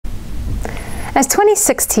As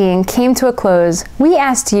 2016 came to a close, we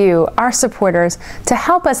asked you, our supporters, to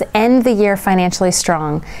help us end the year financially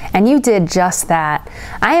strong, and you did just that.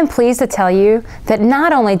 I am pleased to tell you that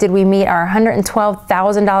not only did we meet our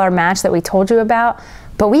 $112,000 match that we told you about,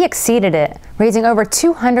 but we exceeded it, raising over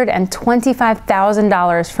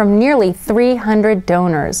 $225,000 from nearly 300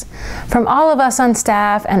 donors. From all of us on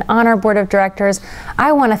staff and on our board of directors,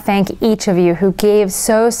 I want to thank each of you who gave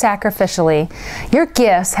so sacrificially. Your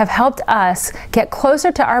gifts have helped us get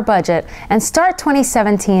closer to our budget and start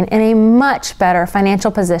 2017 in a much better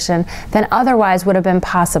financial position than otherwise would have been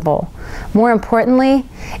possible. More importantly,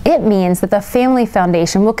 it means that the Family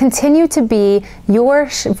Foundation will continue to be your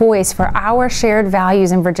voice for our shared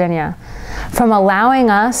values in Virginia. From allowing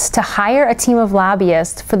us to hire a team of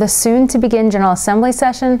lobbyists for the soon-to-begin General Assembly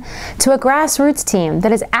session, to a grassroots team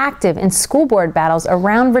that is active in school board battles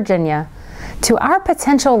around Virginia, to our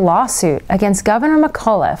potential lawsuit against Governor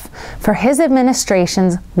McAuliffe for his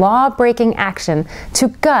administration's law-breaking action to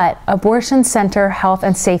gut abortion center health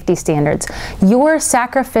and safety standards, your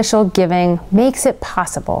sacrificial giving makes it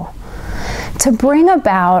possible to bring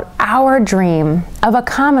about our dream of a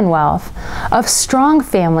commonwealth of strong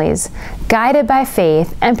families guided by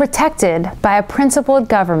faith and protected by a principled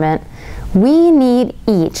government. We need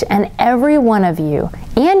each and every one of you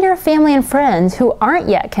and your family and friends who aren't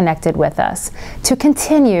yet connected with us to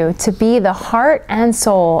continue to be the heart and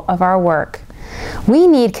soul of our work. We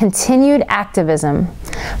need continued activism.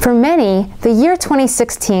 For many, the year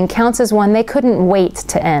 2016 counts as one they couldn't wait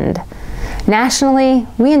to end. Nationally,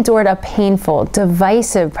 we endured a painful,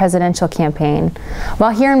 divisive presidential campaign,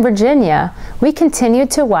 while here in Virginia, we continued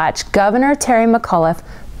to watch Governor Terry McAuliffe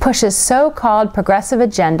push his so-called progressive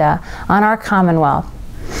agenda on our Commonwealth.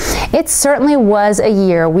 It certainly was a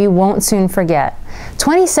year we won't soon forget.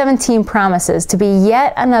 2017 promises to be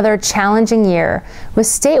yet another challenging year, with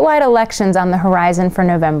statewide elections on the horizon for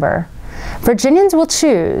November. Virginians will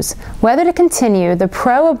choose whether to continue the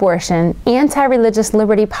pro-abortion, anti-religious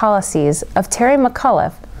liberty policies of Terry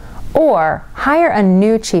McAuliffe or hire a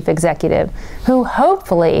new chief executive who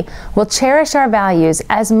hopefully will cherish our values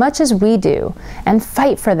as much as we do and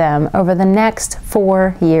fight for them over the next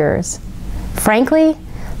 4 years. Frankly,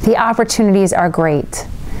 the opportunities are great.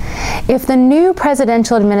 If the new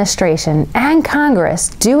presidential administration and Congress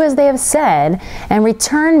do as they have said and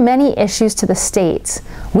return many issues to the states,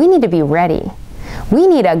 we need to be ready. We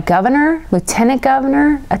need a governor, lieutenant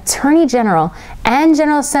governor, attorney general, and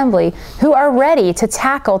General Assembly who are ready to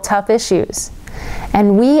tackle tough issues.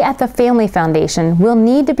 And we at the Family Foundation will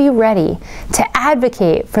need to be ready to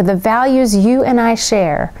advocate for the values you and I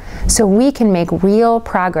share so we can make real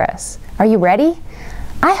progress. Are you ready?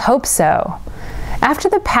 I hope so. After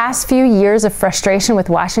the past few years of frustration with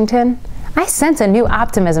Washington, I sense a new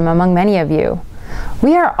optimism among many of you.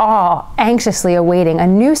 We are all anxiously awaiting a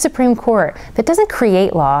new Supreme Court that doesn't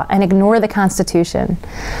create law and ignore the Constitution.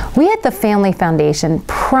 We at the Family Foundation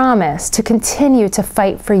promise to continue to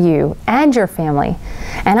fight for you and your family,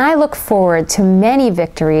 and I look forward to many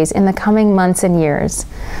victories in the coming months and years.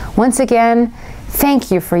 Once again,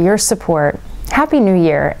 thank you for your support. Happy New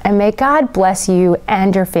Year, and may God bless you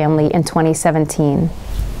and your family in 2017.